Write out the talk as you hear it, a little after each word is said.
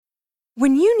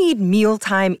When you need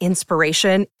mealtime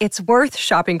inspiration, it's worth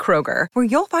shopping Kroger, where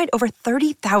you'll find over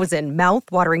 30,000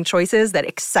 mouth-watering choices that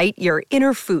excite your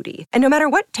inner foodie. And no matter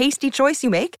what tasty choice you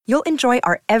make, you'll enjoy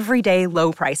our everyday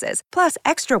low prices, plus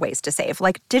extra ways to save,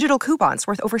 like digital coupons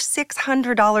worth over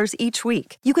 $600 each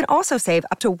week. You can also save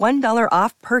up to $1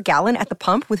 off per gallon at the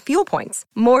pump with fuel points.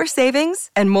 More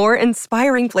savings and more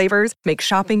inspiring flavors make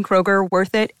shopping Kroger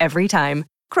worth it every time.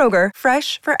 Kroger,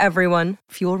 fresh for everyone.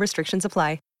 Fuel restrictions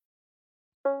apply.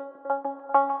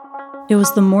 It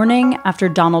was the morning after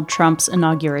Donald Trump's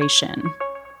inauguration.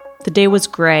 The day was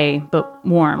gray, but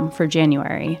warm for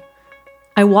January.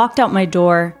 I walked out my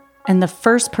door, and the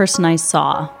first person I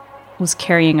saw was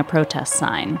carrying a protest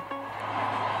sign.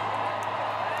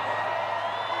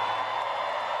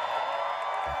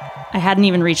 I hadn't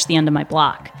even reached the end of my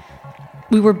block.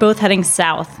 We were both heading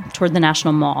south toward the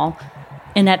National Mall,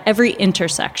 and at every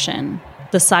intersection,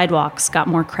 the sidewalks got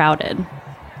more crowded.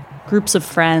 Groups of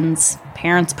friends,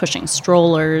 parents pushing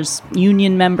strollers,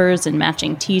 union members in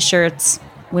matching t-shirts,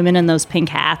 women in those pink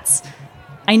hats.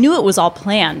 I knew it was all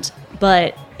planned,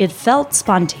 but it felt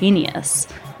spontaneous.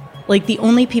 Like the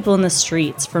only people in the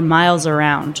streets for miles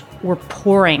around were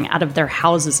pouring out of their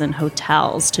houses and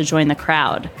hotels to join the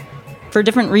crowd. For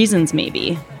different reasons,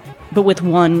 maybe, but with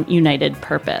one united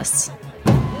purpose.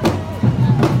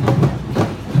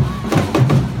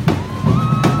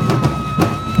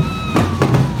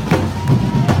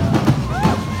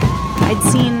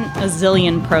 I'd seen a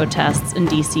zillion protests in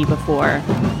D.C. before,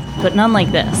 but none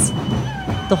like this.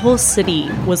 The whole city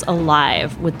was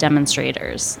alive with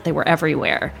demonstrators. They were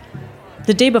everywhere.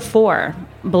 The day before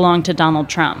belonged to Donald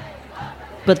Trump,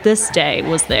 but this day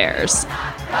was theirs. Go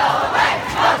away.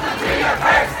 Welcome to your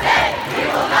first day. We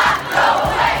will not go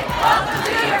away. Welcome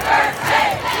to your first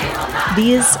day. We will not.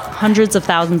 These hundreds of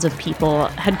thousands of people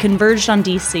had converged on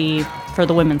D.C. for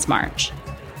the Women's March.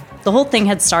 The whole thing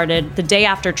had started the day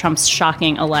after Trump's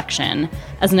shocking election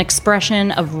as an expression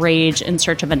of rage in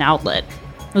search of an outlet.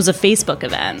 It was a Facebook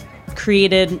event,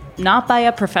 created not by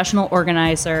a professional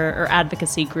organizer or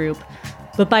advocacy group,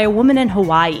 but by a woman in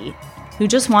Hawaii who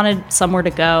just wanted somewhere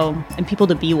to go and people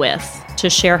to be with, to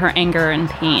share her anger and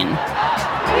pain.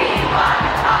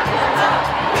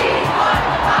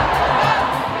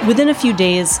 Within a few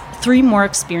days, 3 more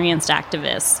experienced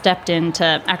activists stepped in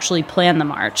to actually plan the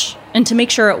march and to make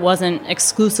sure it wasn't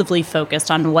exclusively focused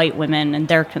on white women and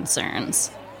their concerns.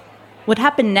 What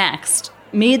happened next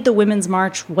made the Women's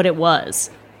March what it was,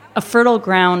 a fertile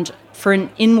ground for an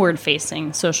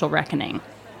inward-facing social reckoning.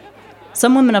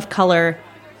 Some women of color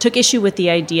took issue with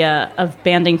the idea of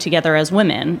banding together as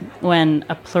women when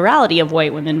a plurality of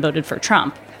white women voted for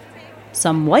Trump.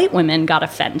 Some white women got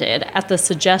offended at the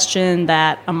suggestion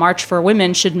that a march for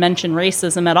women should mention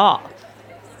racism at all.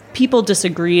 People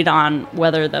disagreed on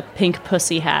whether the pink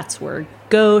pussy hats were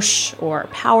gauche or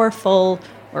powerful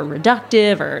or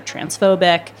reductive or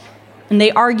transphobic, and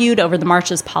they argued over the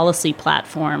march's policy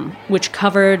platform, which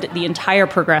covered the entire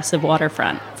progressive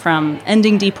waterfront, from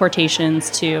ending deportations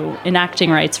to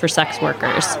enacting rights for sex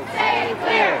workers. Say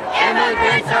clear.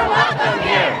 Immigrants are welcome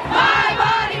here. My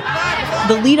body, my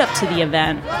The lead up to the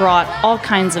event brought all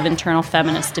kinds of internal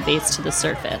feminist debates to the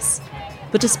surface.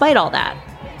 But despite all that,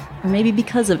 or maybe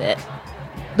because of it,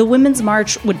 the Women's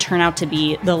March would turn out to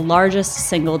be the largest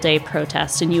single-day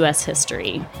protest in U.S.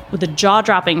 history, with a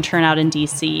jaw-dropping turnout in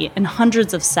D.C. and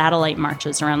hundreds of satellite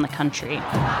marches around the country.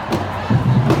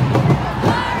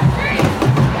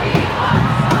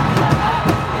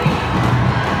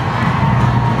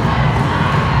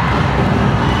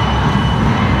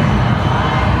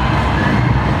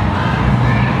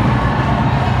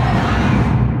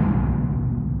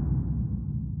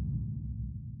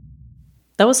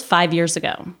 That was 5 years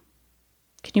ago.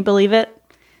 Can you believe it?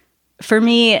 For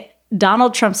me,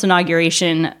 Donald Trump's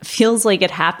inauguration feels like it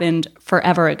happened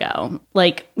forever ago,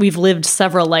 like we've lived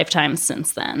several lifetimes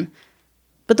since then.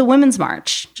 But the Women's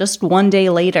March, just one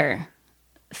day later,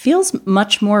 feels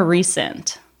much more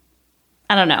recent.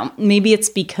 I don't know, maybe it's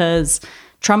because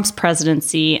Trump's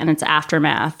presidency and its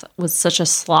aftermath was such a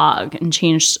slog and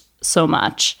changed so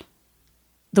much.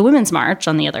 The Women's March,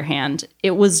 on the other hand,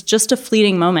 it was just a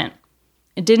fleeting moment.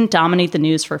 It didn't dominate the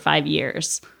news for 5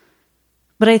 years.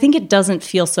 But I think it doesn't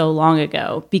feel so long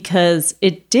ago because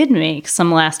it did make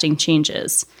some lasting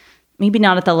changes. Maybe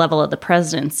not at the level of the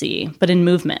presidency, but in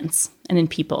movements and in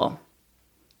people.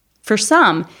 For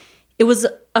some, it was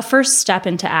a first step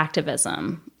into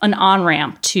activism, an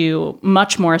on-ramp to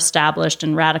much more established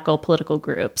and radical political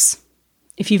groups.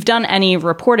 If you've done any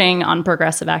reporting on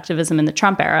progressive activism in the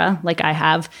Trump era, like I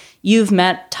have, you've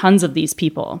met tons of these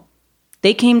people.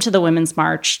 They came to the Women's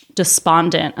March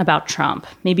despondent about Trump,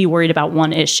 maybe worried about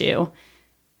one issue.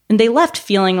 And they left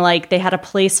feeling like they had a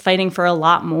place fighting for a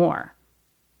lot more.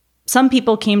 Some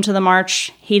people came to the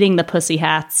march hating the pussy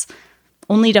hats,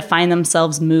 only to find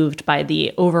themselves moved by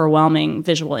the overwhelming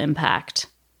visual impact.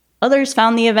 Others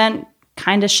found the event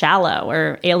kind of shallow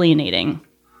or alienating.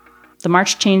 The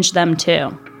march changed them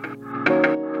too.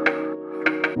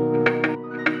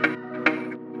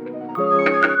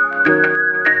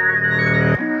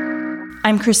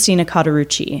 I'm Christina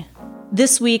Cauterucci.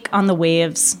 This week on The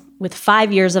Waves, with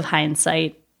 5 years of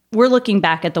hindsight, we're looking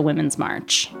back at the Women's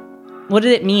March. What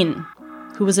did it mean?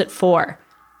 Who was it for?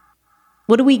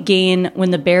 What do we gain when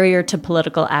the barrier to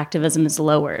political activism is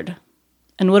lowered?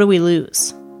 And what do we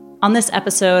lose? On this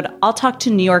episode, I'll talk to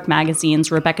New York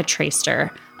Magazine's Rebecca Traister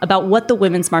about what the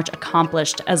Women's March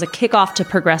accomplished as a kickoff to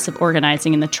progressive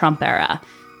organizing in the Trump era,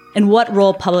 and what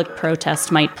role public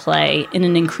protest might play in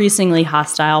an increasingly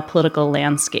hostile political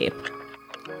landscape.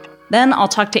 Then I'll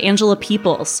talk to Angela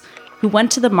Peoples, who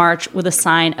went to the march with a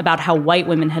sign about how white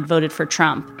women had voted for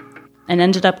Trump and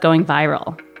ended up going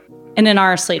viral. And in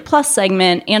our Slate Plus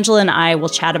segment, Angela and I will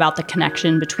chat about the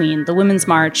connection between the Women's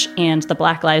March and the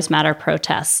Black Lives Matter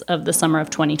protests of the summer of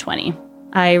 2020.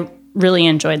 I really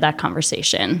enjoyed that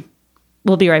conversation.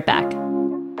 We'll be right back.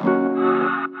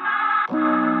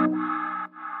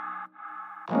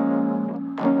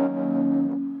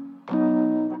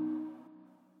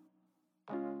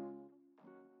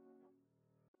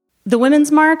 The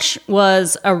Women's March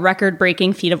was a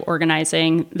record-breaking feat of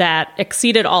organizing that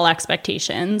exceeded all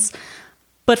expectations.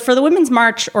 But for the Women's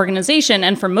March organization,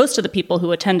 and for most of the people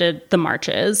who attended the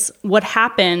marches, what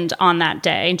happened on that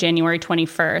day, January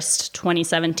 21st,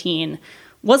 2017,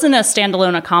 wasn't a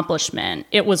standalone accomplishment.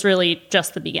 It was really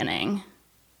just the beginning.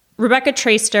 Rebecca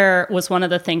Traister was one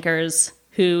of the thinkers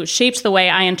who shaped the way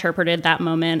I interpreted that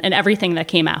moment and everything that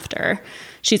came after.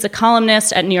 She's a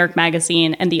columnist at New York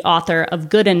Magazine and the author of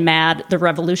Good and Mad, The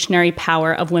Revolutionary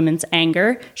Power of Women's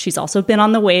Anger. She's also been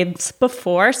on the Waves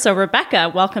before. So Rebecca,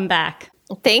 welcome back.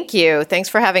 Thank you. Thanks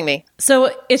for having me.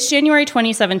 So it's January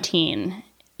 2017.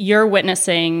 You're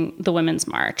witnessing the Women's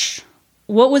March.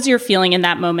 What was your feeling in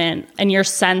that moment and your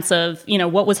sense of,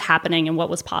 what was happening and what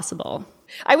was possible?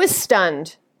 I was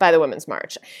stunned by the Women's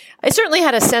March. I certainly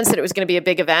had a sense that it was going to be a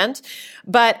big event,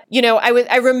 but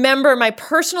I remember my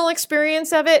personal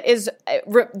experience of it is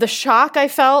the shock I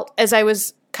felt as I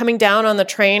was coming down on the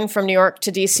train from New York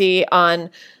to DC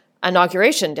on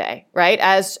Inauguration Day, right?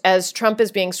 As Trump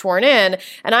is being sworn in,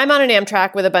 and I'm on an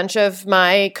Amtrak with a bunch of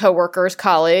my coworkers,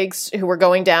 colleagues who were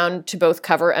going down to both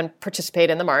cover and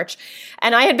participate in the march.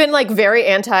 And I had been very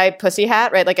anti-pussy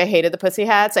hat, right? I hated the pussy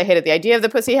hats. I hated the idea of the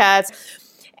pussy hats.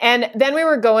 And then we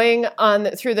were going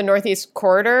through the Northeast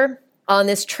Corridor on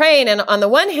this train. And on the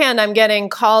one hand, I'm getting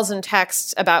calls and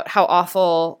texts about how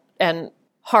awful and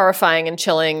horrifying and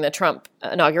chilling the Trump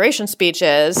inauguration speech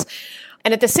is.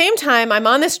 And at the same time, I'm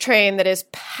on this train that is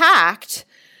packed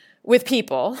with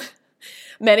people,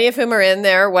 many of whom are in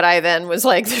there, what I then was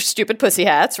their stupid pussy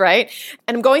hats, right?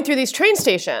 And I'm going through these train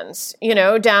stations,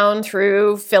 down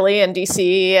through Philly and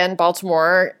DC and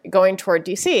Baltimore, going toward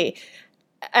DC.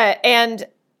 And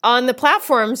on the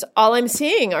platforms, all I'm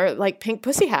seeing are pink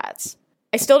pussy hats.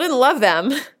 I still didn't love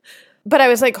them, but I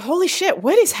was holy shit,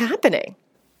 what is happening?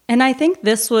 And I think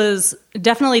this was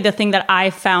definitely the thing that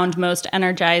I found most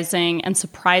energizing and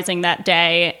surprising that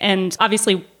day. And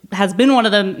obviously has been one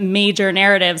of the major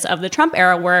narratives of the Trump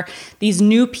era, where these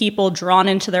new people drawn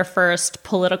into their first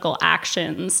political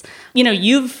actions.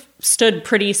 You've stood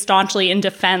pretty staunchly in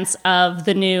defense of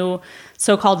the new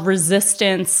so-called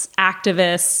resistance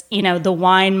activists, the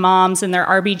wine moms in their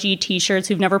RBG t-shirts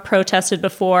who've never protested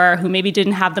before, who maybe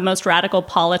didn't have the most radical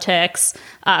politics,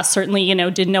 certainly,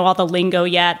 didn't know all the lingo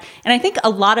yet. And I think a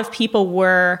lot of people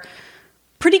were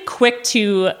pretty quick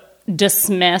to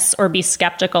dismiss or be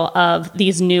skeptical of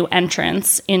these new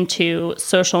entrants into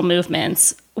social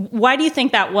movements. Why do you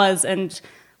think that was, and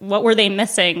what were they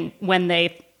missing when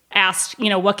they asked,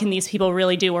 what can these people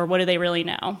really do, or what do they really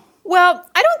know? Well,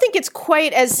 I don't think it's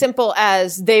quite as simple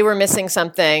as they were missing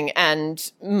something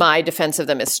and my defense of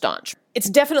them is staunch. It's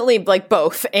definitely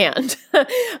both and.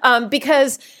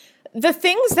 Because the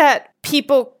things that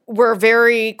people were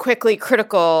very quickly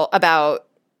critical about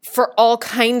for all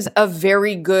kinds of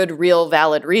very good, real,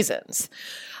 valid reasons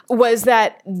was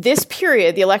that this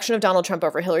period, the election of Donald Trump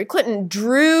over Hillary Clinton,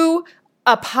 drew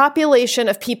a population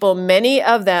of people, many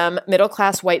of them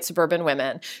middle-class white suburban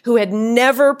women, who had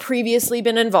never previously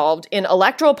been involved in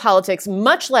electoral politics,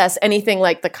 much less anything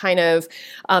like the kind of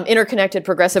interconnected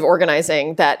progressive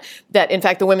organizing that in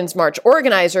fact the Women's March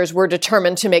organizers were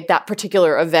determined to make that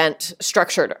particular event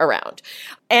structured around.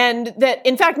 And that,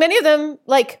 in fact, many of them,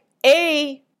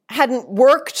 hadn't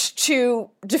worked to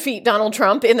defeat Donald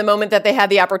Trump in the moment that they had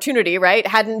the opportunity, right?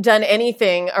 Hadn't done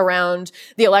anything around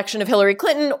the election of Hillary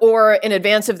Clinton, or in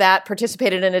advance of that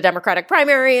participated in a Democratic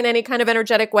primary in any kind of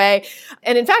energetic way.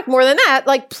 And in fact, more than that,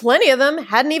 plenty of them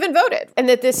hadn't even voted. And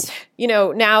that this,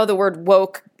 now the word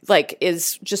woke,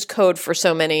 is just code for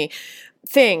so many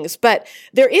things. But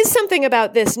there is something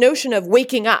about this notion of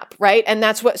waking up, right? And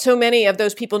that's what so many of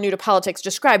those people new to politics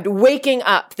described, waking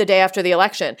up the day after the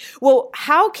election. Well,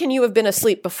 how can you have been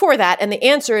asleep before that? And the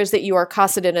answer is that you are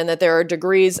cosseted, and that there are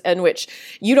degrees in which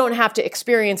you don't have to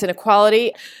experience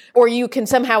inequality, or you can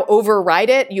somehow override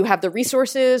it. You have the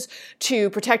resources to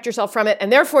protect yourself from it.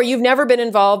 And therefore, you've never been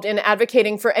involved in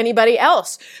advocating for anybody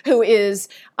else who is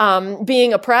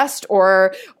being oppressed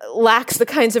or lacks the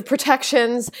kinds of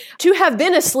protections. To have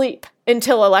been asleep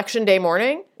until Election Day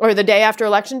morning, or the day after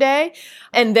Election Day,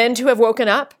 and then to have woken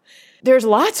up, there's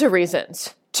lots of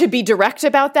reasons to be direct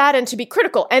about that and to be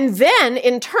critical. And then,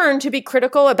 in turn, to be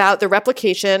critical about the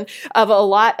replication of a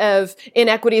lot of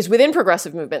inequities within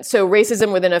progressive movements. So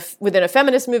racism within a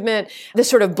feminist movement, this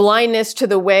sort of blindness to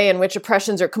the way in which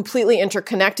oppressions are completely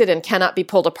interconnected and cannot be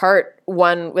pulled apart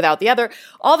one without the other.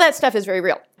 All that stuff is very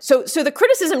real. So the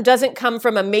criticism doesn't come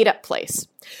from a made-up place,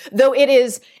 though it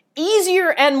is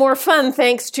easier and more fun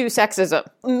thanks to sexism.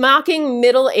 Mocking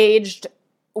middle-aged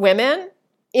women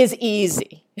is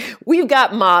easy. We've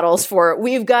got models for it.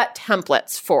 We've got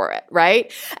templates for it,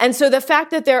 right? And so the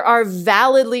fact that there are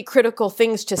validly critical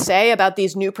things to say about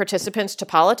these new participants to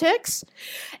politics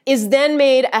is then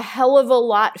made a hell of a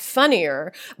lot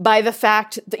funnier by the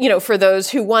fact that, for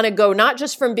those who want to go not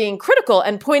just from being critical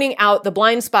and pointing out the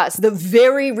blind spots, the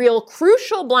very real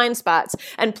crucial blind spots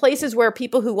and places where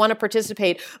people who want to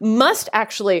participate must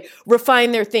actually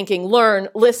refine their thinking, learn,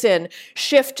 listen,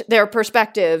 shift their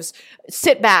perspectives,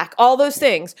 sit back, all those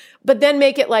things, but then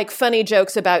make it like funny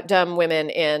jokes about dumb women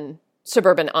in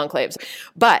suburban enclaves.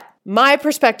 But my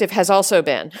perspective has also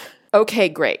been, okay,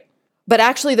 great. But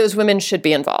actually, those women should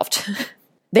be involved.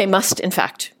 They must, in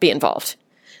fact, be involved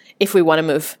if we want to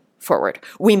move forward.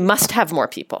 We must have more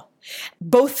people.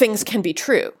 Both things can be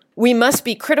true. We must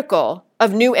be critical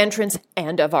of new entrants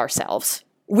and of ourselves.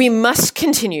 We must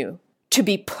continue to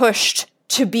be pushed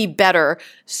to be better,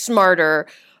 smarter,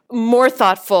 more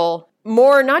thoughtful,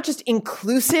 more not just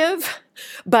inclusive,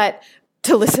 but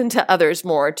to listen to others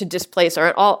more, to displace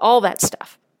all that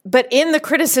stuff. But in the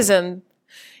criticism,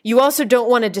 you also don't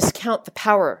want to discount the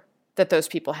power that those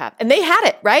people have. And they had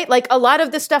it, right? Like a lot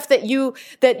of the stuff that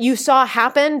you saw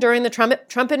happen during the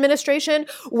Trump administration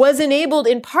was enabled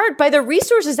in part by the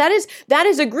resources. That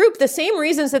is a group, the same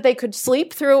reasons that they could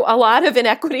sleep through a lot of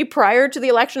inequity prior to the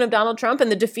election of Donald Trump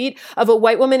and the defeat of a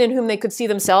white woman in whom they could see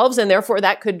themselves, and therefore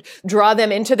that could draw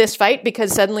them into this fight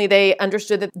because suddenly they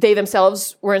understood that they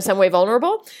themselves were in some way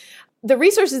vulnerable. The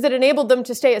resources that enabled them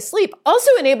to stay asleep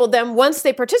also enabled them, once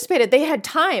they participated, they had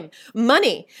time,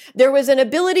 money. There was an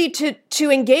ability to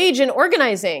engage in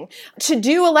organizing, to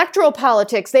do electoral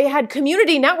politics. They had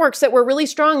community networks that were really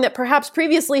strong that perhaps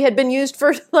previously had been used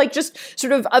for just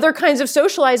sort of other kinds of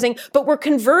socializing, but were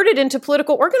converted into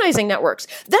political organizing networks.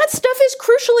 That stuff is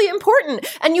crucially important.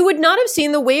 And you would not have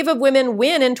seen the wave of women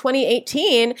win in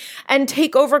 2018 and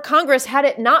take over Congress had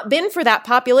it not been for that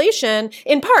population,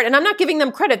 in part. And I'm not giving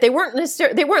them credit. They weren't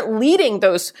leading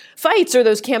those fights or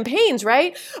those campaigns,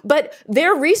 right? But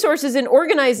their resources in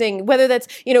organizing, whether that's,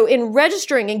 in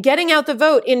registering and getting out the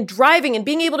vote, in driving and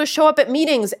being able to show up at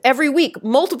meetings every week,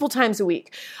 multiple times a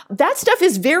week, that stuff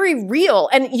is very real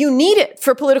and you need it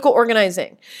for political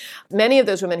organizing. Many of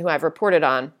those women who I've reported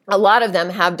on, a lot of them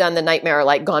have done the nightmare,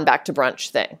 gone back to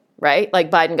brunch thing, right?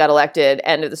 Like Biden got elected,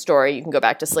 end of the story, you can go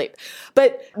back to sleep.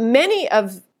 But many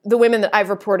of the women that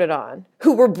I've reported on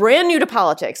who were brand new to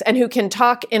politics and who can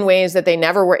talk in ways that they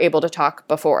never were able to talk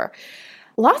before,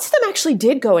 lots of them actually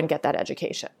did go and get that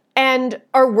education and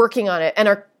are working on it and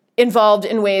are involved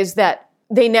in ways that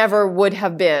they never would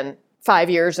have been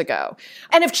 5 years ago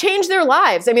and have changed there's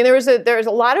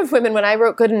a lot of women when I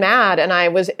wrote Good and Mad and I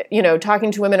was,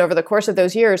 talking to women over the course of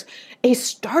those years, a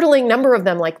startling number of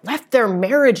them left their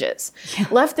marriages,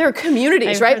 left their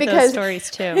communities, right? Because those stories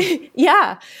too.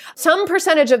 Yeah. Some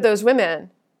percentage of those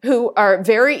women who are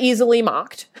very easily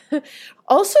mocked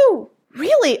also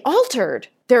really altered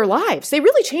their lives. They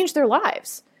really changed their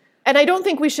lives. And I don't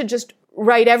think we should just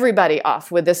write everybody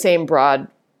off with the same broad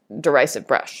derisive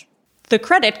brush. The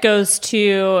credit goes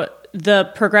to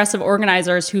the progressive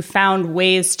organizers who found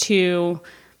ways to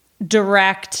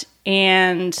direct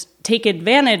and take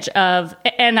advantage of,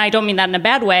 and I don't mean that in a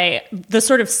bad way, the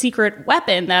sort of secret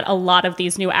weapon that a lot of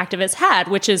these new activists had,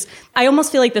 which is, I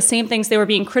almost feel like the same things they were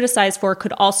being criticized for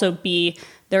could also be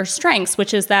their strengths,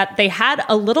 which is that they had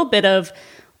a little bit of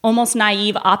almost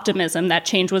naive optimism that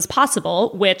change was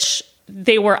possible, which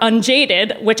they were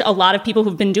unjaded, which a lot of people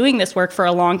who've been doing this work for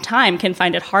a long time can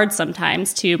find it hard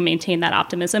sometimes to maintain that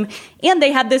optimism. And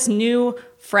they had this new,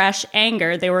 fresh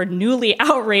anger. They were newly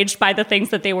outraged by the things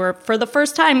that they were, for the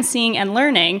first time, seeing and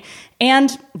learning.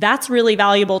 And that's really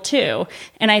valuable, too.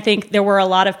 And I think there were a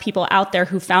lot of people out there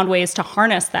who found ways to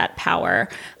harness that power.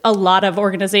 A lot of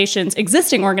organizations,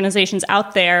 existing organizations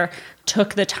out there,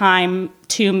 took the time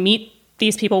to meet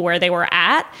these people where they were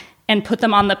at and put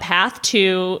them on the path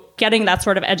to getting that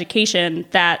sort of education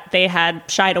that they had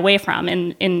shied away from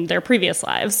in their previous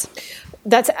lives.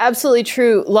 That's absolutely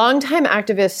true. Longtime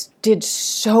activists did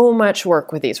so much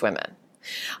work with these women.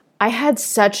 I had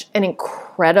such an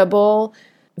incredible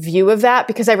view of that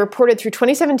because I reported through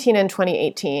 2017 and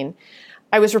 2018.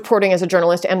 I was reporting as a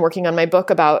journalist and working on my book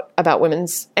about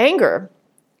women's anger,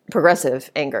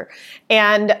 progressive anger.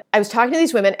 And I was talking to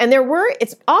these women, and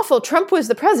it's awful, Trump was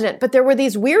the president, but there were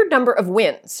these weird number of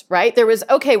wins, right? There was,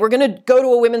 okay, we're going to go to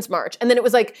a women's march. And then it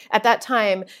was like, at that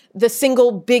time, the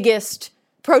single biggest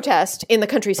protest in the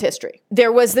country's history.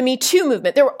 There was the Me Too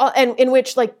movement. There were, and in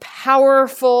which like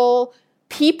powerful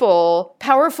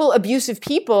abusive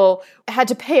people had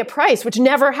to pay a price, which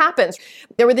never happens.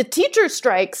 There were the teacher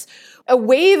strikes, a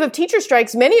wave of teacher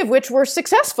strikes, many of which were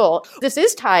successful. This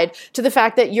is tied to the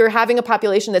fact that you're having a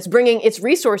population that's bringing its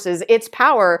resources, its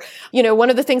power. You know, one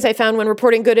of the things I found when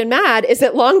reporting Good and Mad is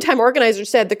that longtime organizers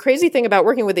said the crazy thing about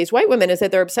working with these white women is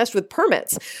that they're obsessed with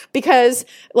permits. Because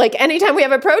like anytime we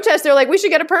have a protest, they're like, we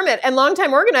should get a permit. And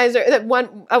longtime organizer,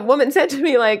 a woman said to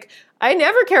me like, I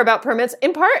never care about permits.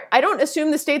 In part, I don't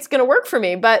assume the state's going to work for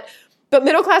me, but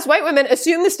middle-class white women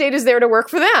assume the state is there to work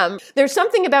for them. There's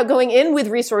something about going in with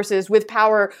resources, with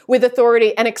power, with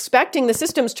authority, and expecting the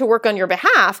systems to work on your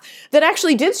behalf that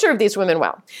actually did serve these women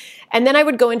well. And then I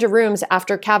would go into rooms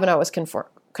after Kavanaugh was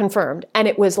confirmed, and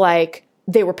it was like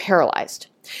they were paralyzed.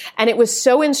 And it was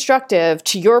so instructive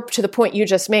to the point you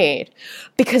just made,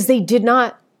 because they did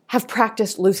not have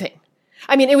practiced losing.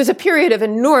 I mean, it was a period of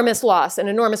enormous loss and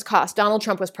enormous cost. Donald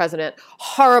Trump was president.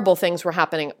 Horrible things were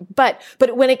happening. But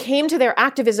when it came to their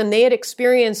activism, they had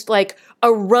experienced like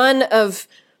a run of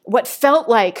what felt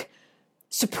like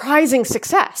surprising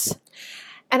success.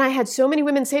 And I had so many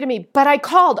women say to me, but I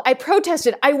called, I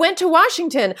protested, I went to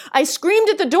Washington, I screamed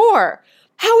at the door.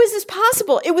 How is this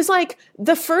possible? It was like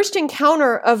the first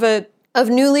encounter of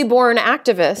newly born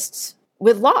activists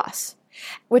with loss.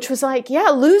 Which was like, yeah,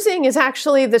 losing is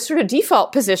actually the sort of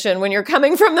default position when you're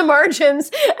coming from the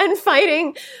margins and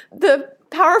fighting the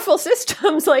powerful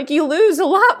systems. Like you lose a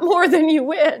lot more than you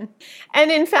win.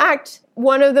 And in fact,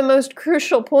 one of the most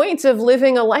crucial points of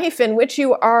living a life in which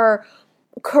you are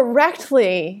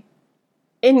correctly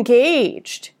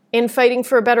engaged in fighting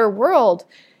for a better world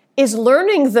is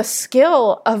learning the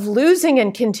skill of losing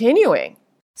and continuing.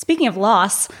 Speaking of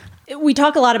loss, we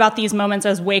talk a lot about these moments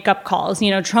as wake-up calls.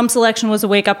 You know, Trump's election was a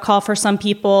wake-up call for some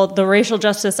people. The racial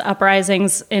justice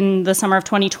uprisings in the summer of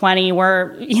 2020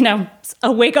 were, you know,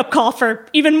 a wake-up call for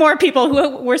even more people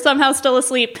who were somehow still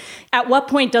asleep. At what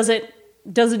point does it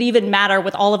even matter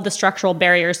with all of the structural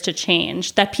barriers to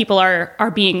change that people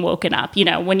are being woken up? You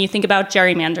know, when you think about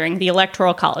gerrymandering, the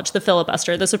Electoral College, the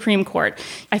filibuster, the Supreme Court,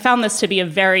 I found this to be a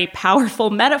very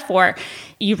powerful metaphor.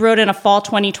 You wrote in a fall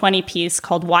 2020 piece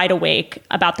called Wide Awake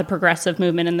about the progressive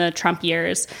movement in the Trump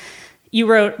years. You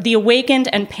wrote, the awakened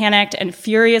and panicked and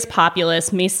furious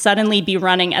populace may suddenly be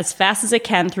running as fast as it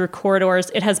can through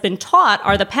corridors it has been taught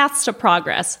are the paths to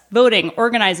progress: voting,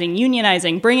 organizing,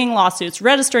 unionizing, bringing lawsuits,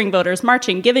 registering voters,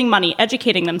 marching, giving money,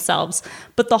 educating themselves.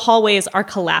 But the hallways are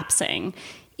collapsing.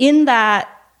 In that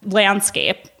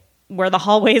landscape, where the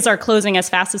hallways are closing as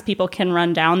fast as people can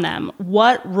run down them,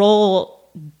 what role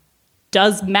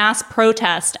does mass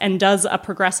protest and does a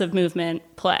progressive movement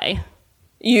play?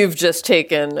 You've just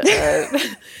taken an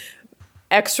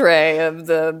X-ray of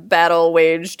the battle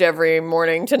waged every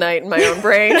morning tonight in my own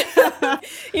brain.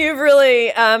 You've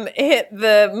really hit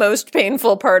the most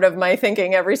painful part of my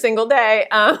thinking every single day.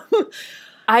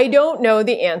 I don't know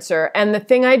the answer. And the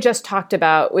thing I just talked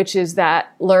about, which is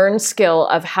that learned skill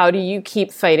of how do you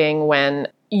keep fighting when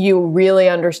you really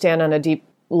understand on a deep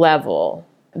level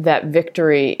that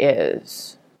victory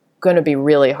is going to be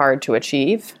really hard to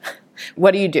achieve.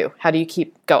 What do you do? How do you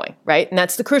keep going, right? And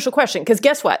that's the crucial question. Because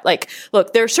guess what? Like,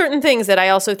 look, there are certain things that I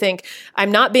also think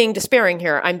I'm not being despairing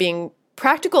here. I'm being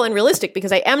practical and realistic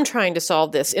because I am trying to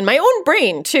solve this in my own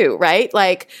brain too, right?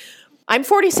 Like, I'm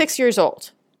 46 years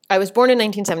old. I was born in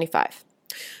 1975.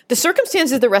 The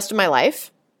circumstances of the rest of my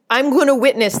life, I'm going to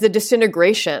witness the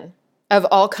disintegration of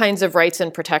all kinds of rights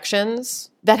and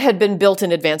protections that had been built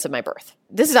in advance of my birth.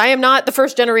 I am not the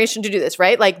first generation to do this,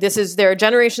 right? Like there are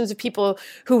generations of people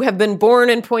who have been born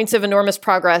in points of enormous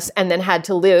progress and then had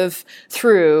to live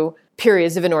through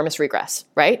periods of enormous regress,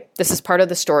 right? This is part of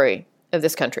the story of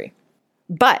this country.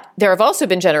 But there have also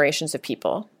been generations of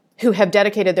people who have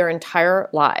dedicated their entire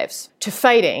lives to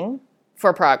fighting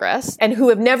for progress and who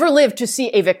have never lived to see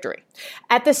a victory.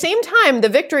 At the same time, the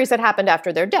victories that happened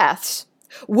after their deaths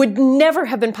would never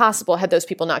have been possible had those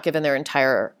people not given their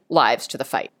entire lives to the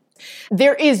fight.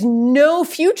 There is no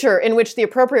future in which the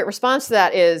appropriate response to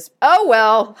that is, oh,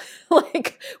 well,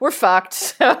 like, we're fucked,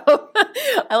 so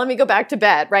let me go back to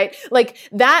bed, right? Like,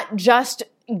 that just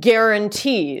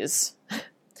guarantees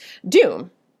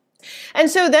doom. And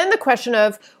so then the question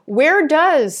of where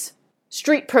does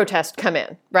street protest come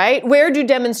in, right? Where do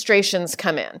demonstrations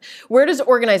come in? Where does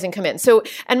organizing come in? So,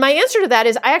 and my answer to that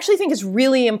is I actually think it's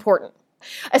really important,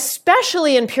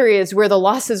 especially in periods where the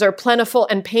losses are plentiful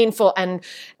and painful and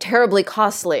terribly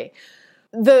costly.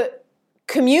 The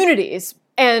communities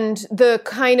and the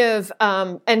kind of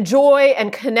and joy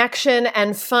and connection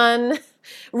and fun,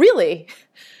 really,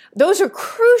 those are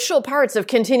crucial parts of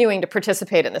continuing to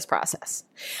participate in this process.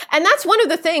 And that's one of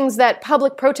the things that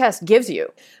public protest gives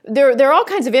you. There are all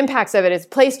kinds of impacts of it. It's a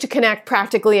place to connect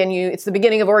practically, and it's the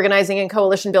beginning of organizing and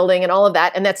coalition building and all of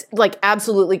that. And that's like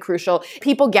absolutely crucial.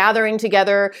 People gathering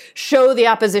together show the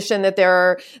opposition that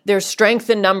there's strength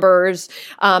in numbers,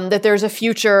 that there's a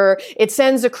future. It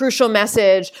sends a crucial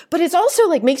message, but it's also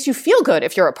like makes you feel good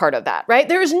if you're a part of that, right?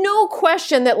 There is no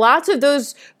question that lots of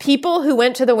those people who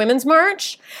went to the Women's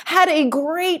March had a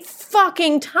great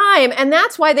fucking time. And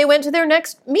that's why they went to their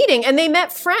next meeting and they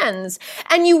met friends.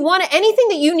 And you want anything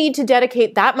that you need to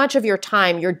dedicate that much of your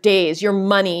time, your days, your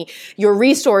money, your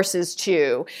resources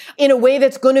to in a way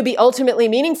that's going to be ultimately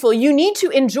meaningful, you need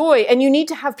to enjoy and you need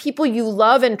to have people you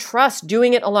love and trust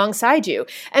doing it alongside you.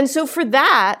 And so for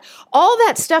that, all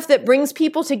that stuff that brings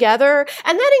people together,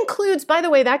 and that includes, by the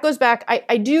way, that goes back,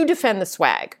 I do defend the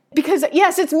swag. Because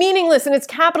yes, it's meaningless and it's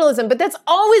capitalism, but that's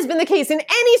always been the case. In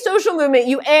any social movement,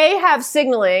 you have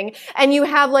signaling and you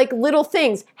have like little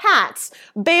things, hats,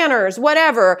 banners,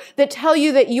 whatever, that tell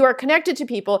you that you are connected to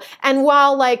people. And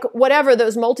while like whatever,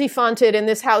 those multi-fonted in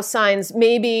this house signs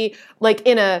may be like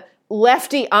in a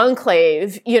lefty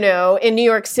enclave, in New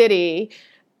York City,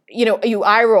 you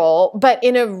eye roll, but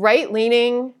in a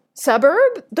right-leaning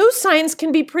suburb, those signs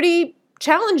can be pretty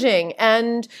challenging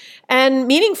and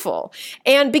meaningful.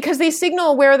 And because they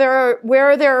signal where there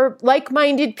are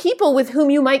like-minded people with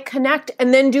whom you might connect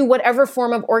and then do whatever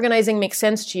form of organizing makes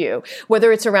sense to you,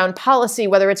 whether it's around policy,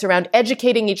 whether it's around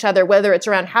educating each other, whether it's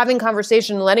around having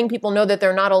conversation, letting people know that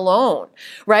they're not alone,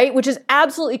 right? Which is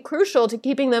absolutely crucial to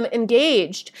keeping them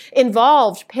engaged,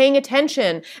 involved, paying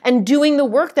attention, and doing the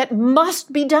work that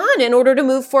must be done in order to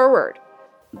move forward.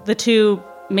 The two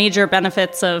major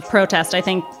benefits of protest, I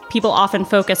think people often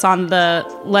focus on the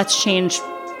let's change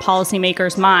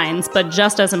policymakers' minds, but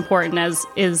just as important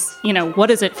is what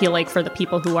does it feel like for the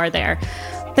people who are there?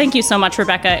 Thank you so much,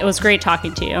 Rebecca. It was great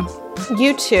talking to you.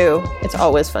 You too. It's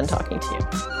always fun talking to you.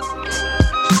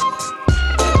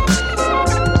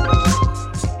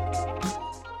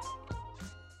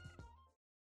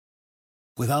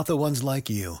 Without the ones like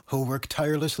you, who work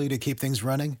tirelessly to keep things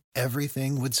running,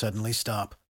 everything would suddenly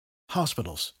stop.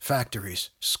 Hospitals,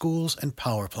 factories, schools, and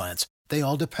power plants, they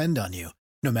all depend on you.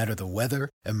 No matter the weather,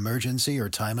 emergency, or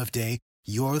time of day,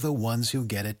 you're the ones who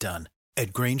get it done.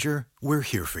 At Grainger, we're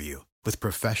here for you with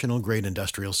professional-grade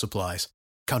industrial supplies.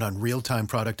 Count on real-time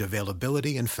product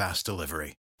availability and fast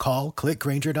delivery. Call, click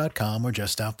Grainger.com, or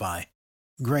just stop by.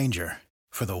 Grainger,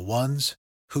 for the ones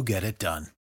who get it done.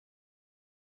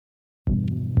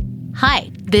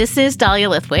 Hi, this is Dahlia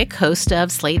Lithwick, host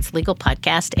of Slate's legal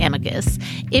podcast, Amicus.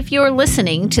 If you're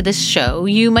listening to this show,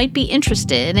 you might be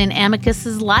interested in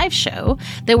Amicus's live show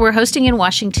that we're hosting in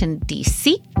Washington,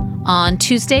 D.C. on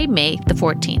Tuesday, May the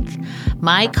 14th.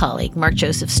 My colleague, Mark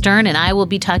Joseph Stern, and I will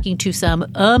be talking to some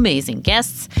amazing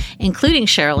guests, including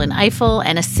Sherrilyn Ifill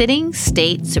and a sitting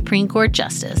state Supreme Court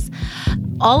justice,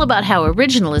 all about how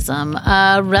originalism,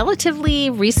 a relatively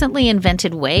recently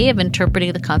invented way of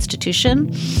interpreting the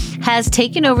Constitution, has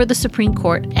taken over the Supreme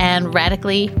Court and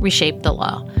radically reshaped the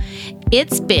law.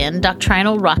 It's been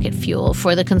doctrinal rocket fuel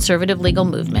for the conservative legal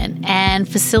movement and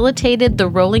facilitated the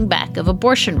rolling back of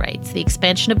abortion rights, the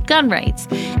expansion of gun rights,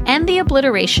 and the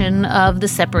obliteration of the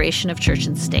separation of church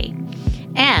and state.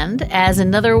 And as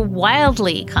another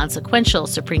wildly consequential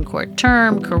Supreme Court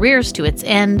term careers to its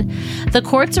end, the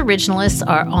court's originalists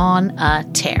are on a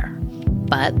tear.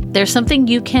 But there's something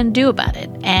you can do about it,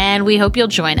 and we hope you'll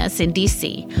join us in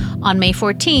D.C. on May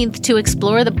 14th to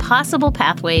explore the possible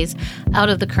pathways out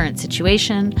of the current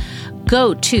situation.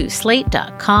 Go to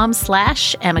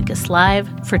slate.com/Amicus Live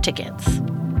for tickets.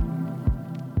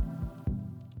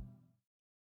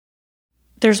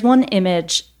 There's one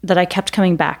image that I kept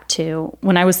coming back to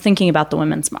when I was thinking about the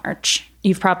Women's March.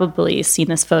 You've probably seen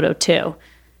this photo too.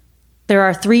 There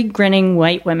are 3 grinning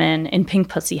white women in pink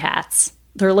pussy hats.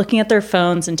 They're looking at their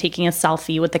phones and taking a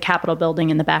selfie with the Capitol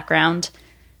building in the background.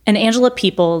 And Angela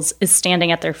Peoples is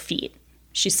standing at their feet.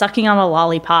 She's sucking on a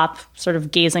lollipop, sort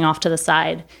of gazing off to the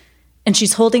side. And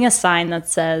she's holding a sign that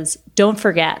says, "Don't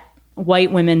forget,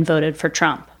 white women voted for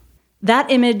Trump."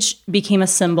 That image became a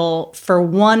symbol for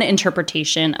one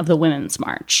interpretation of the Women's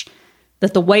March,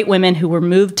 that the white women who were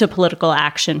moved to political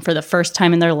action for the first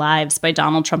time in their lives by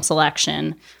Donald Trump's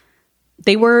election,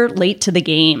 they were late to the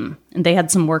game, and they had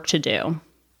some work to do.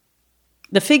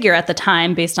 The figure at the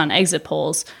time, based on exit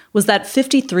polls, was that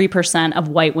 53% of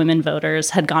white women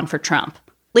voters had gone for Trump.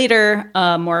 Later,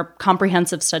 a more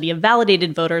comprehensive study of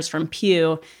validated voters from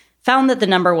Pew found that the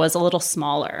number was a little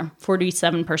smaller,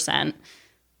 47%.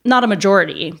 Not a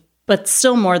majority, but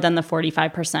still more than the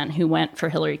 45% who went for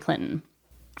Hillary Clinton.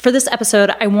 For this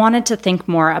episode, I wanted to think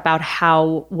more about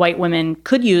how white women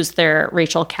could use their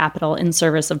racial capital in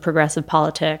service of progressive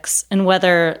politics and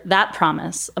whether that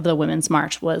promise of the Women's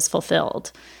March was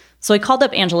fulfilled. So I called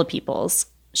up Angela Peoples.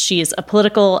 She's a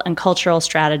political and cultural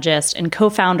strategist and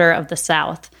co-founder of The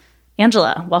South.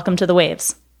 Angela, welcome to The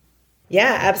Waves.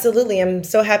 Yeah, absolutely. I'm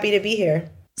so happy to be here.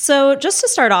 So just to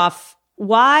start off,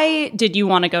 why did you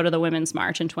want to go to the Women's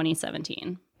March in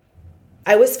 2017?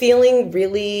 I was feeling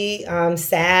really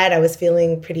sad. I was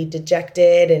feeling pretty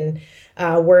dejected and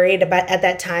worried about, at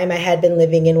that time, I had been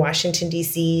living in Washington,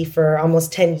 D.C. for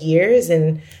almost 10 years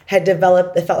and had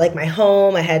developed, it felt like my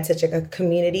home. I had such a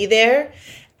community there.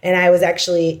 And I was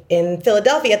actually in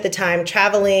Philadelphia at the time,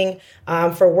 traveling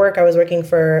for work. I was working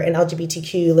for an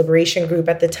LGBTQ liberation group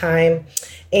at the time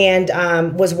and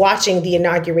was watching the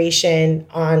inauguration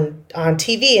on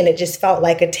TV. And it just felt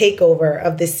like a takeover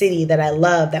of the city that I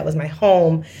loved. That was my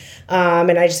home.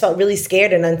 And I just felt really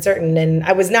scared and uncertain. And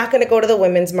I was not going to go to the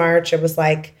Women's March. I was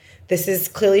like, this is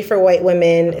clearly for white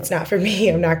women. It's not for me.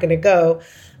 I'm not going to go.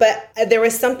 But there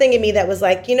was something in me that was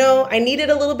like, I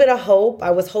needed a little bit of hope. I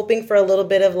was hoping for a little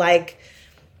bit of like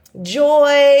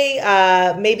joy,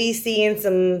 maybe seeing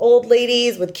some old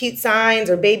ladies with cute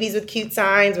signs or babies with cute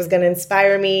signs was going to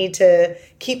inspire me to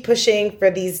keep pushing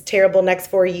for these terrible next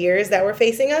 4 years that were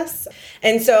facing us.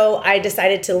 And so I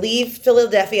decided to leave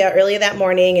Philadelphia early that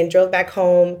morning and drove back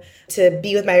home to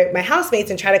be with my housemates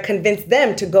and try to convince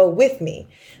them to go with me.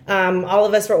 All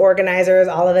of us were organizers.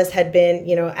 All of us had been,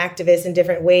 activists in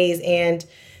different ways. And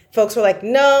folks were like,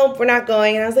 no, we're not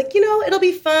going. And I was like, it'll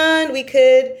be fun. We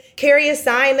could carry a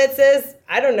sign that says,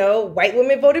 I don't know, white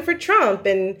women voted for Trump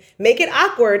and make it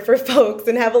awkward for folks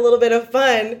and have a little bit of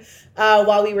fun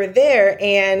while we were there.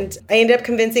 And I ended up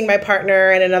convincing my partner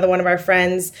and another one of our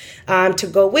friends to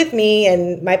go with me.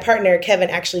 And my partner, Kevin,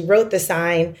 actually wrote the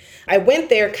sign. I went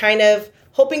there kind of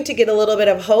hoping to get a little bit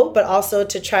of hope, but also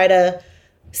to try to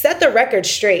set the record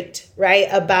straight, right,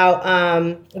 about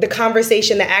the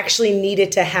conversation that actually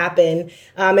needed to happen.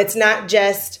 It's not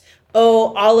just,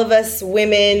 all of us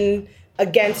women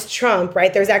against Trump,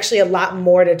 right? There's actually a lot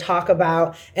more to talk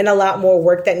about and a lot more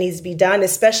work that needs to be done,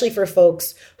 especially for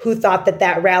folks who thought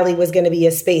that rally was going to be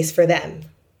a space for them.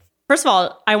 First of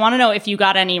all, I want to know if you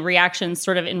got any reactions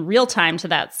sort of in real time to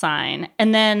that sign.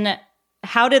 And then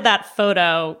how did that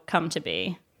photo come to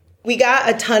be? We got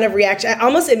a ton of reaction.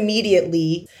 Almost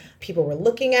immediately, people were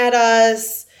looking at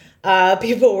us.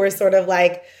 People were sort of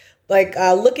like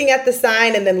looking at the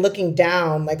sign and then looking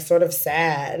down, like sort of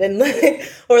sad, and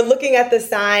or looking at the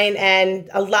sign. And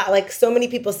a lot, like so many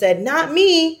people said, "Not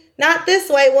me, not this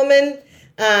white woman."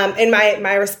 And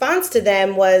my response to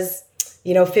them was,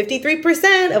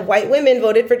 53% of white women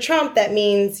voted for Trump. That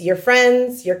means your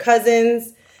friends, your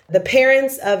cousins, the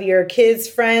parents of your kids'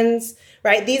 friends.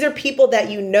 Right? These are people that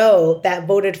that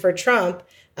voted for Trump.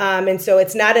 And so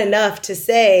it's not enough to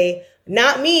say,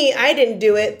 not me, I didn't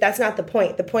do it. That's not the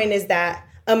point. The point is that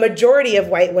a majority of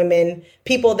white women,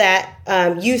 people that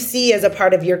you see as a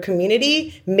part of your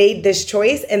community, made this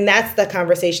choice. And that's the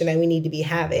conversation that we need to be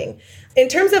having. In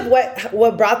terms of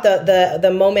what brought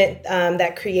the moment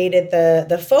that created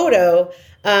the photo,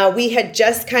 we had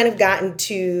just kind of gotten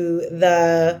to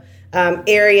the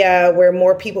area where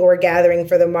more people were gathering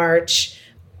for the march.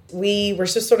 We were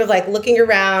just sort of like looking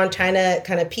around, trying to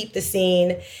kind of peep the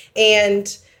scene.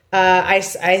 And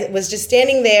I was just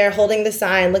standing there holding the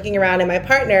sign, looking around, and my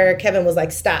partner, Kevin, was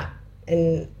like, stop.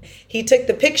 And he took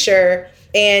the picture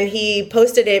and he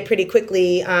posted it pretty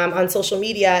quickly on social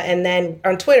media and then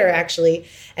on Twitter, actually.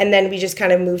 And then we just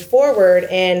kind of moved forward.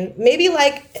 And maybe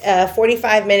like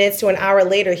 45 minutes to an hour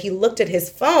later, he looked at his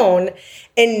phone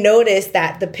and noticed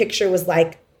that the picture was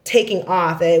like taking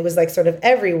off. It was like sort of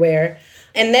everywhere.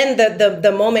 And then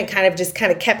the moment kind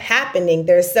of kept happening.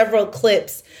 There's several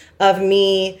clips of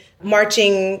me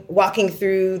marching, walking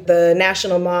through the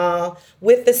National Mall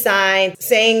with the sign,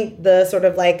 saying the sort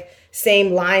of like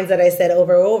same lines that I said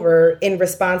over and over in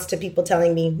response to people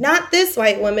telling me, not this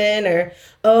white woman, or,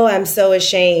 oh, I'm so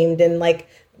ashamed. And like,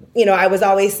 you know, I was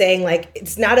always saying like,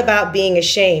 it's not about being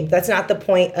ashamed. That's not the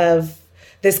point of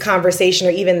this conversation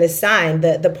or even this sign.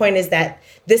 The point is that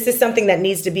this is something that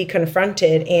needs to be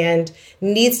confronted and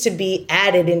needs to be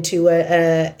added into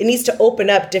it needs to open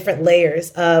up different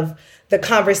layers of the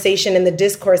conversation and the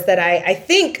discourse that I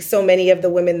think so many of the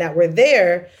women that were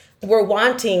there were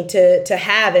wanting to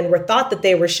have and were thought that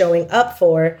they were showing up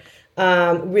for.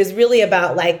 Was really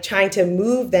about like trying to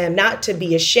move them, not to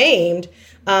be ashamed,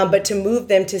 but to move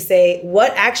them to say,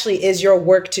 what actually is your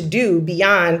work to do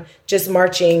beyond just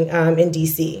marching in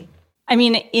DC? I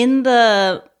mean, in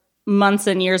the months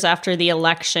and years after the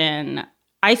election,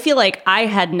 I feel like I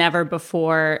had never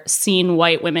before seen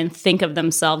white women think of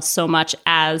themselves so much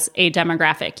as a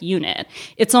demographic unit.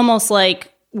 It's almost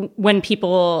like when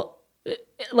people,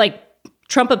 like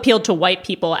Trump appealed to white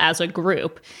people as a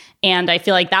group. And I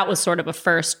feel like that was sort of a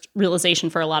first realization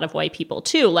for a lot of white people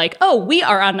too. Like, oh, we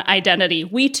are an identity.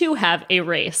 We too have a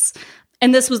race.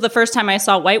 And this was the first time I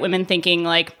saw white women thinking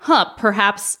like,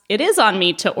 perhaps it is on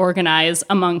me to organize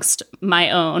amongst my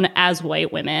own as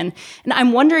white women. And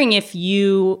I'm wondering if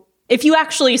you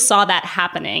actually saw that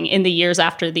happening in the years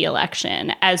after the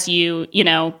election as you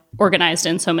organized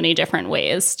in so many different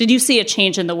ways. Did you see a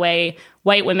change in the way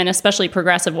white women, especially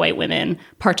progressive white women,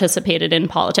 participated in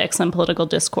politics and political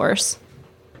discourse?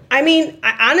 I mean,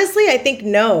 honestly, I think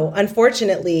no,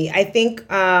 unfortunately. I think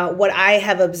what I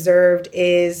have observed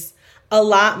is a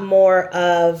lot more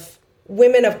of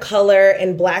women of color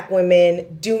and Black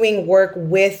women doing work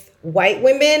with white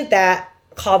women that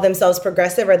call themselves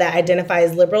progressive or that identify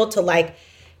as liberal to like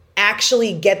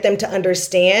actually get them to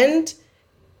understand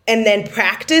and then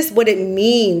practice what it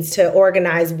means to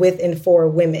organize with and for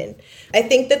women. I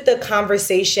think that the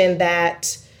conversation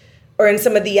in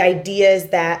some of the ideas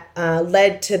that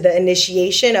led to the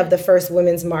initiation of the first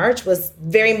Women's March was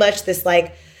very much this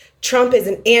like, Trump is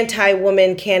an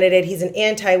anti-woman candidate. He's an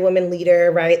anti-woman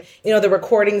leader, right? You know, the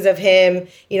recordings of him,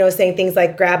 saying things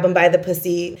like grab him by the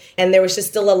pussy. And there was just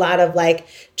still a lot of like,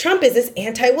 Trump is this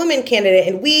anti-woman candidate.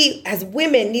 And we as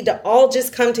women need to all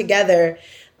just come together.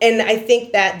 And I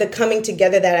think that the coming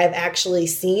together that I've actually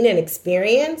seen and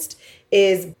experienced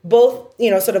is both,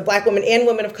 sort of Black women and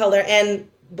women of color and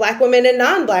Black women and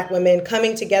non-Black women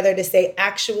coming together to say,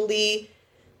 actually,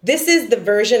 this is the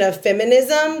version of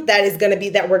feminism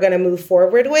that we're going to move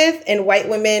forward with. And white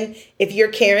women, if you're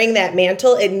carrying that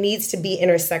mantle, it needs to be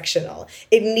intersectional.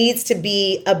 It needs to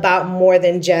be about more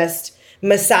than just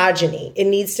misogyny. It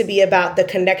needs to be about the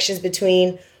connections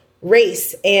between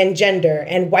race and gender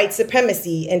and white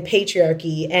supremacy and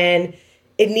patriarchy. And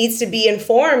it needs to be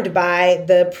informed by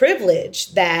the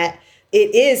privilege that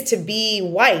it is to be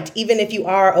white, even if you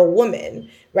are a woman,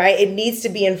 right? It needs to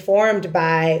be informed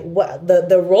by what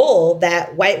the role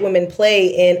that white women play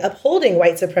in upholding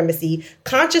white supremacy,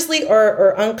 consciously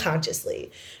or unconsciously.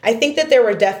 I think that there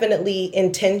were definitely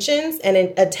intentions and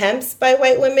attempts by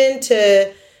white women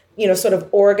to, sort of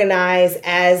organize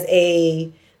as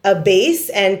a base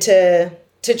and to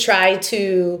try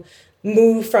to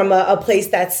move from a place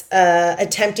that's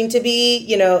attempting to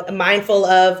be, mindful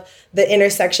of the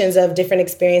intersections of different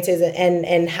experiences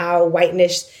and how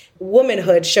whiteness,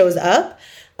 womanhood shows up.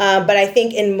 But I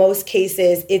think in most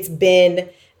cases, it's been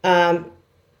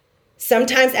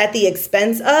sometimes at the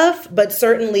expense of, but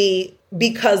certainly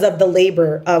because of the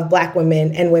labor of Black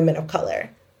women and women of color.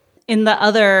 In the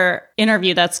other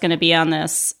interview that's going to be on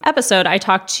this episode, I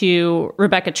talked to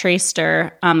Rebecca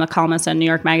Traister, a columnist at New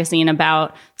York Magazine,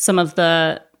 about some of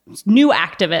the new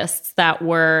activists that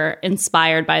were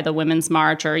inspired by the Women's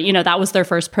March, or, that was their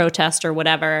first protest or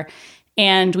whatever.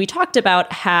 And we talked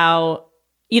about how,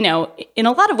 in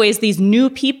a lot of ways, these new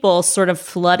people sort of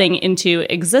flooding into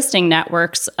existing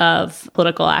networks of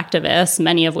political activists,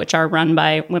 many of which are run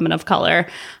by women of color,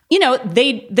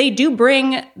 they do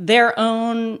bring their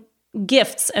own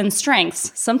gifts and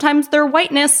strengths. Sometimes their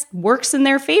whiteness works in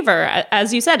their favor,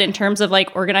 as you said, in terms of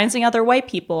like organizing other white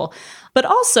people. But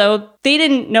also, they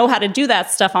didn't know how to do that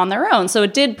stuff on their own. So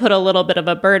it did put a little bit of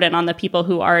a burden on the people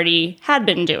who already had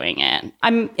been doing it.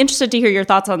 I'm interested to hear your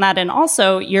thoughts on that. And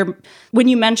also, when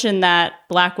you mentioned that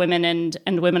Black women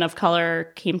and women of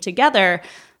color came together,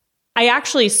 I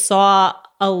actually saw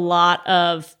a lot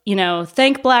of,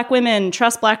 thank Black women,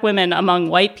 trust Black women among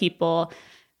white people.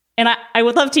 And I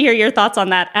would love to hear your thoughts on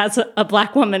that as a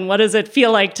Black woman. What does it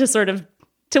feel like to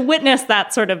witness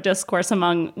that sort of discourse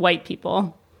among white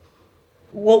people?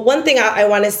 Well, one thing I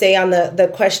want to say on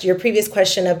the question, your previous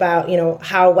question about,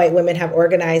 how white women have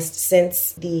organized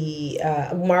since the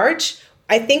march,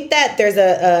 I think that there's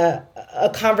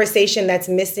a conversation that's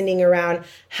missing around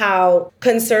how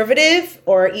conservative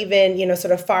or even,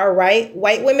 sort of far right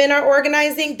white women are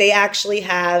organizing. They actually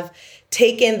have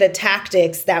taken the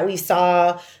tactics that we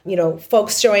saw,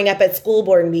 folks showing up at school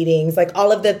board meetings, like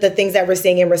all of the things that we're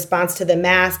seeing in response to the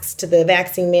masks, to the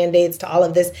vaccine mandates, to all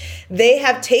of this. They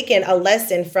have taken a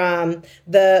lesson from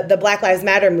the Black Lives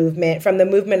Matter movement, from the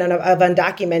movement of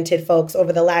undocumented folks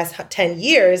over the last 10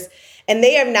 years. And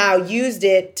they have now used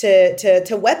it to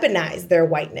weaponize their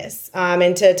whiteness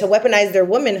and to weaponize their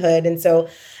womanhood. And so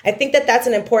I think that that's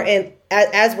an important,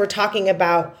 as we're talking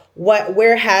about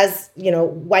where has,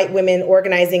 white women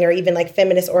organizing or even like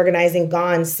feminist organizing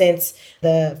gone since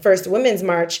the first Women's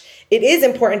March, it is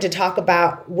important to talk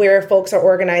about where folks are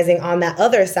organizing on that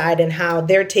other side and how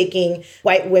they're taking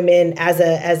white women as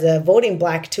a voting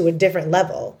bloc to a different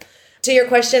level. To your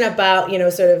question about,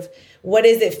 sort of what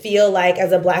does it feel like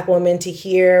as a Black woman to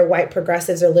hear white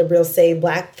progressives or liberals say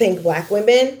think Black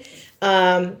women?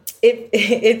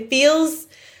 It feels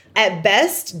at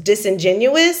best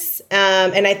disingenuous.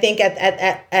 And I think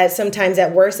at sometimes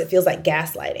at worst, it feels like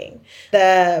gaslighting.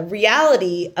 The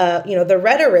reality, the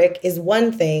rhetoric is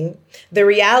one thing. The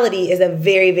reality is a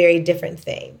very, very different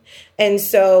thing. And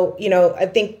so, I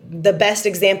think the best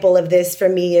example of this for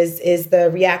me is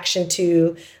the reaction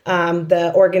to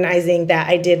the organizing that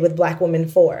I did with Black Women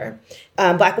For.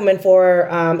 Black Women For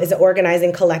is an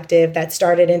organizing collective that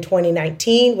started in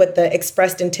 2019 with the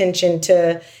expressed intention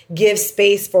to give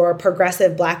space for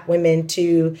progressive Black women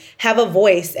to have a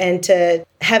voice and to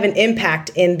have an impact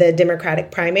in the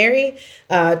Democratic primary,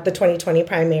 the 2020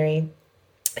 primary.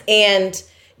 And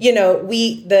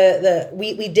we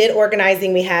did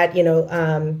organizing. We had,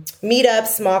 meetups,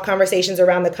 small conversations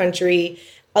around the country.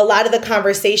 A lot of the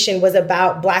conversation was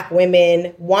about Black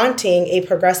women wanting a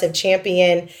progressive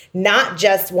champion, not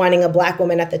just wanting a Black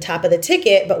woman at the top of the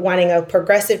ticket, but wanting a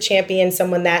progressive champion,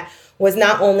 someone that was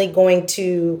not only going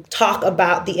to talk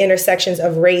about the intersections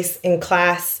of race and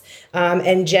class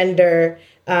and gender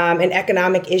and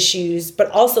economic issues, but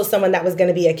also someone that was going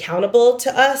to be accountable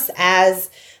to us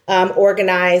as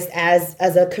organized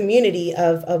as a community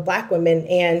of Black women.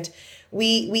 And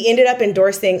we ended up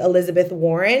endorsing Elizabeth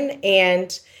Warren.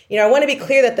 And, I want to be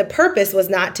clear that the purpose was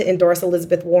not to endorse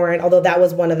Elizabeth Warren, although that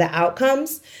was one of the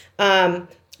outcomes.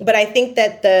 But I think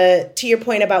that to your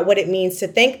point about what it means to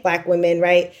thank Black women,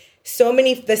 right? So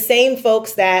many, the same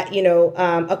folks that,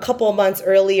 a couple of months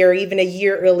earlier, even a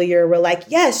year earlier, were like,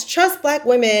 yes, trust Black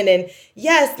women. And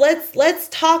yes, let's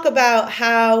talk about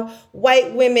how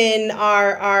white women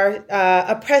are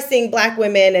oppressing Black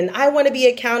women. And I want to be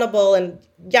accountable and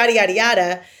yada, yada,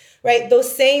 yada. Right.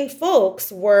 Those same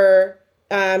folks were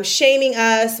shaming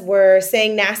us, were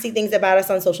saying nasty things about us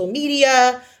on social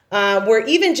media. We're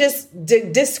even just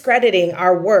discrediting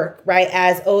our work, right?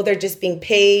 As, they're just being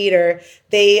paid, or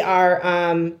they are,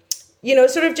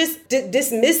 sort of just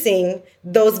dismissing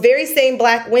those very same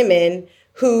Black women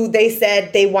who they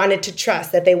said they wanted to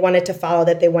trust, that they wanted to follow,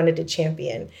 that they wanted to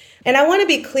champion. And I want to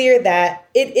be clear that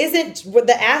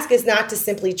the ask is not to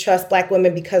simply trust Black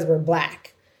women because we're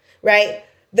Black, right?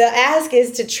 The ask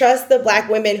is to trust the Black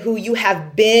women who you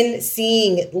have been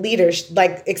seeing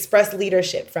express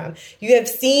leadership from. You have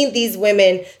seen these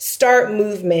women start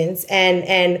movements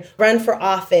and run for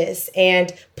office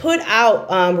and put out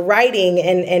writing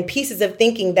and pieces of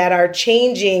thinking that are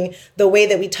changing the way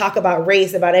that we talk about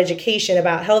race, about education,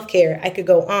 about healthcare. I could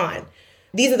go on.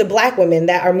 These are the Black women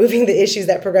that are moving the issues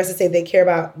that progressives say they care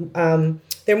about.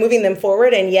 They're moving them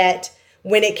forward. And yet,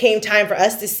 when it came time for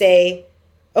us to say,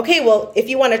 okay, well, if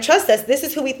you want to trust us, this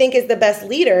is who we think is the best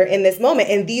leader in this moment,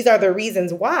 and these are the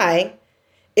reasons why,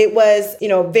 it was,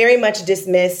 very much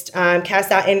dismissed,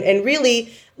 cast out, and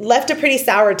really left a pretty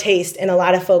sour taste in a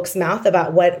lot of folks' mouth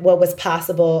about what was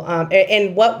possible,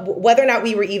 and whether or not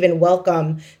we were even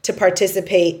welcome to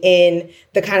participate in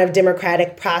the kind of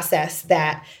democratic process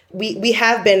that we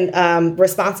have been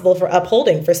responsible for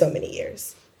upholding for so many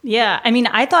years. Yeah, I mean,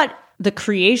 I thought the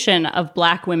creation of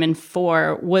Black Women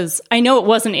For was, I know it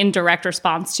wasn't in direct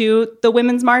response to the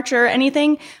Women's March or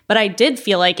anything, but I did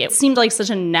feel like it seemed like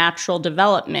such a natural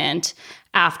development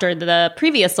after the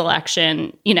previous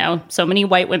election. So many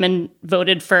white women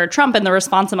voted for Trump, and the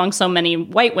response among so many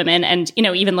white women, and,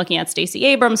 even looking at Stacey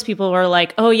Abrams, people were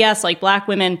like, oh yes, like Black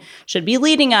women should be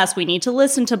leading us. We need to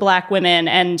listen to Black women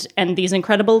and these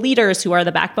incredible leaders who are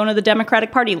the backbone of the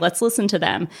Democratic Party. Let's listen to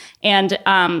them. And,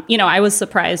 I was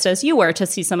surprised, as you were, to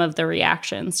see some of the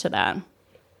reactions to that.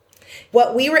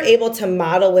 What we were able to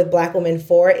model with Black Women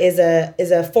For is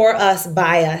a for us,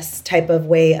 by us type of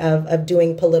way of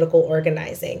doing political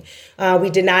organizing. We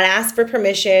did not ask for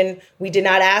permission. We did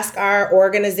not ask our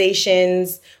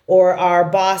organizations or our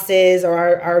bosses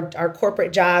or our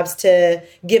corporate jobs to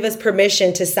give us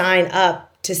permission to sign up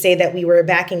to say that we were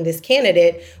backing this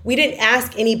candidate. We didn't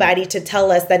ask anybody to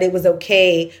tell us that it was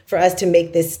okay for us to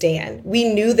make this stand.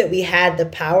 We knew that we had the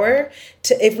power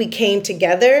to, if we came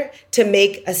together, to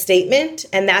make a statement,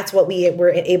 and that's what we were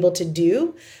able to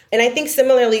do. And I think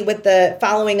similarly with the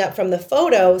following up from the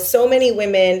photo, so many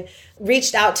women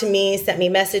reached out to me, sent me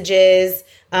messages.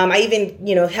 I even,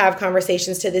 have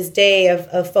conversations to this day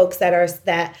of folks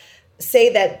that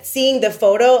say that seeing the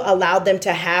photo allowed them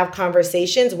to have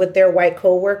conversations with their white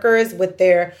coworkers, with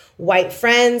their white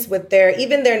friends, with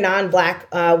even their non-Black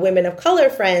women of color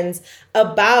friends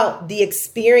about the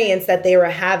experience that they were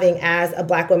having as a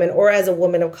Black woman or as a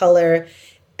woman of color,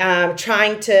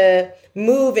 trying to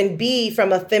move and be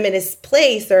from a feminist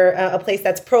place or a place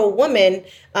that's pro-woman,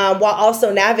 while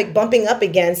also bumping up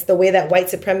against the way that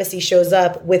white supremacy shows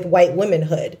up with white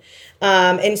womanhood.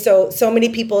 And so many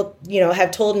people,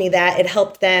 have told me that it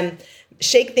helped them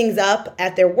shake things up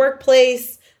at their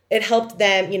workplace. It helped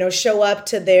them, show up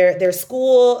to their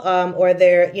school or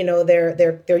their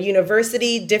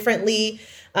university differently.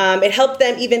 It helped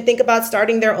them even think about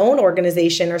starting their own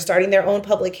organization or starting their own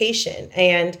publication.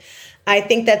 And I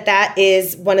think that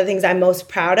is one of the things I'm most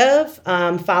proud of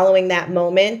following that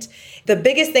moment. The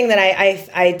biggest thing that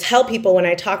I tell people when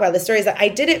I talk about the story is that I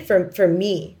did it for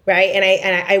me, right? And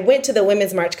I went to the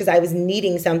Women's March because I was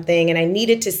needing something and I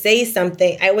needed to say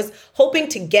something. I was hoping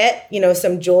to get,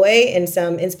 some joy and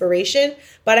some inspiration,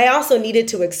 but I also needed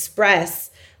to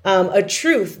express a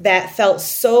truth that felt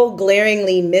so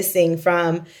glaringly missing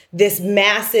from this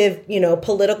massive,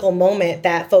 political moment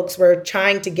that folks were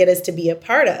trying to get us to be a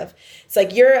part of. It's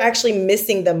like, you're actually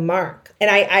missing the mark. And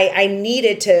I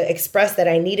needed to express that.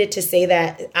 I needed to say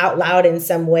that out loud in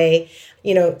some way.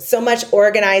 So much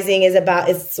organizing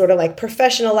is sort of like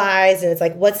professionalized, and it's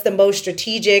like, what's the most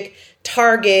strategic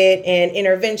target and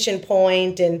intervention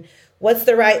point, and what's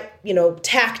the right,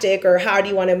 tactic, or how do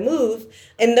you want to move?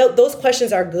 And those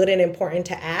questions are good and important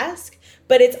to ask.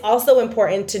 But it's also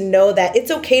important to know that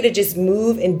it's okay to just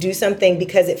move and do something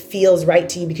because it feels right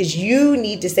to you, because you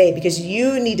need to say it, because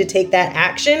you need to take that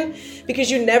action, because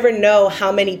you never know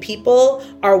how many people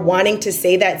are wanting to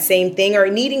say that same thing or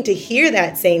needing to hear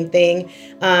that same thing.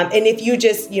 And if you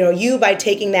just, you by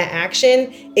taking that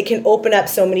action, it can open up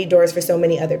so many doors for so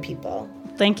many other people.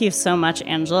 Thank you so much,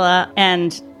 Angela.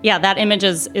 And yeah, that image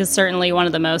is certainly one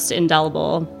of the most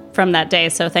indelible from that day.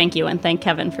 So thank you. And thank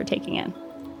Kevin for taking it.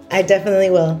 I definitely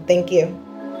will. Thank you.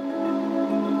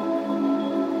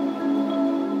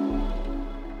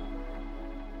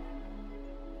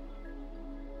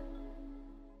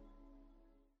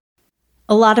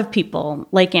 A lot of people,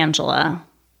 like Angela,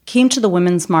 came to the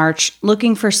Women's March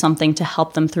looking for something to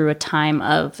help them through a time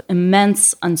of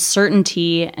immense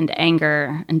uncertainty and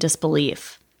anger and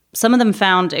disbelief. Some of them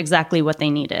found exactly what they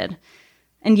needed.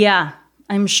 And yeah,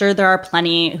 I'm sure there are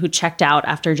plenty who checked out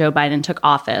after Joe Biden took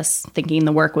office, thinking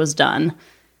the work was done.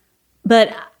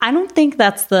 But I don't think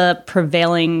that's the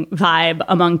prevailing vibe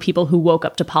among people who woke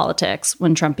up to politics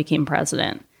when Trump became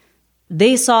president.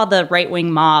 They saw the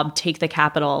right-wing mob take the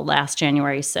Capitol last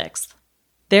January 6th.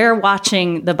 They're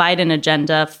watching the Biden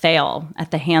agenda fail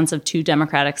at the hands of 2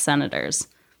 Democratic senators.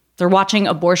 They're watching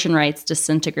abortion rights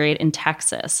disintegrate in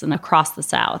Texas and across the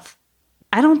South.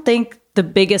 I don't think the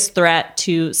biggest threat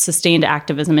to sustained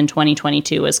activism in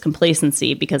 2022 is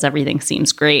complacency because everything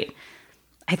seems great.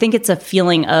 I think it's a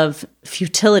feeling of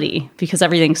futility because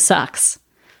everything sucks.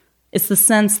 It's the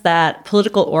sense that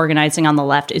political organizing on the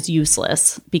left is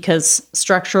useless because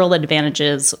structural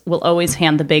advantages will always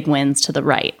hand the big wins to the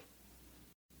right.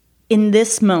 In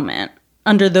this moment,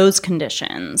 Under those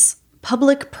conditions,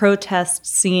 public protest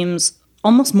seems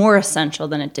almost more essential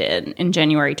than it did in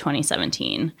January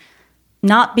 2017.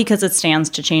 Not because it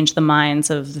stands to change the minds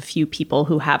of the few people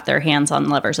who have their hands on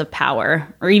levers of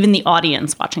power, or even the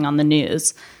audience watching on the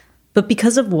news, but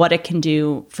because of what it can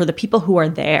do for the people who are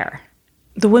there.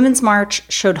 The Women's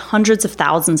March showed hundreds of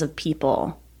thousands of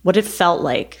people what it felt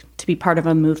like to be part of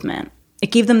a movement.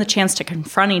 It gave them the chance to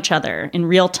confront each other in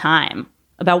real time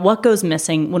about what goes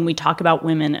missing when we talk about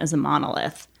women as a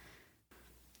monolith.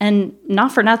 And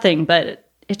not for nothing, but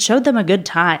it showed them a good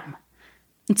time.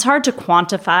 It's hard to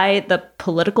quantify the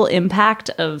political impact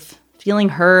of feeling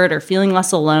heard or feeling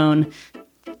less alone,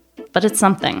 but it's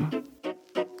something.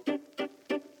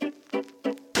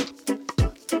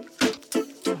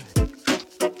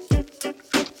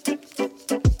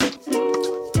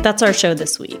 That's our show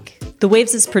this week. The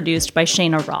Waves is produced by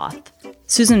Shayna Roth.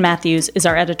 Susan Matthews is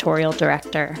our editorial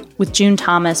director, with June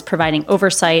Thomas providing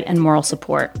oversight and moral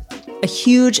support. A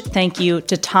huge thank you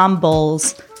to Tom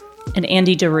Bowles and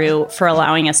Andy DeRue for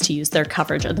allowing us to use their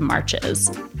coverage of the marches.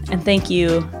 And thank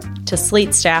you to Slate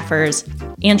staffers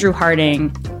Andrew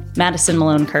Harding, Madison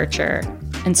Malone-Kircher,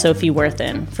 and Sophie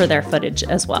Worthen for their footage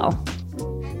as well.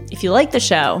 If you like the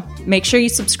show, make sure you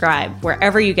subscribe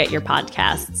wherever you get your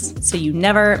podcasts so you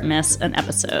never miss an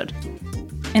episode.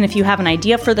 And if you have an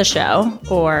idea for the show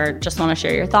or just want to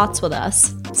share your thoughts with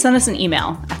us, send us an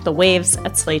email at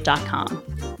thewaves@slate.com.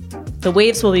 The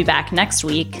Waves will be back next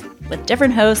week with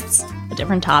different hosts, a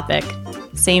different topic,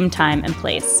 same time and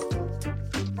place.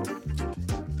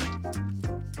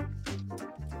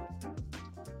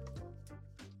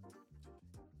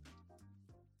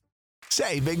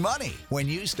 Save big money when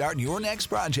you start your next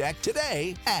project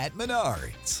today at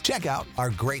Menards. Check out our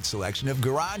great selection of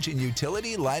garage and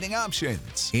utility lighting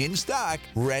options. In stock,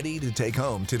 ready to take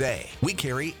home today. We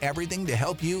carry everything to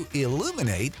help you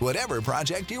illuminate whatever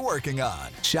project you're working on.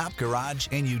 Shop garage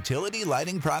and utility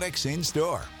lighting products in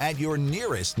store at your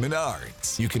nearest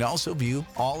Menards. You can also view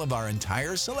all of our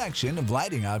entire selection of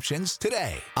lighting options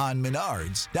today on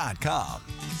Menards.com.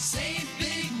 Save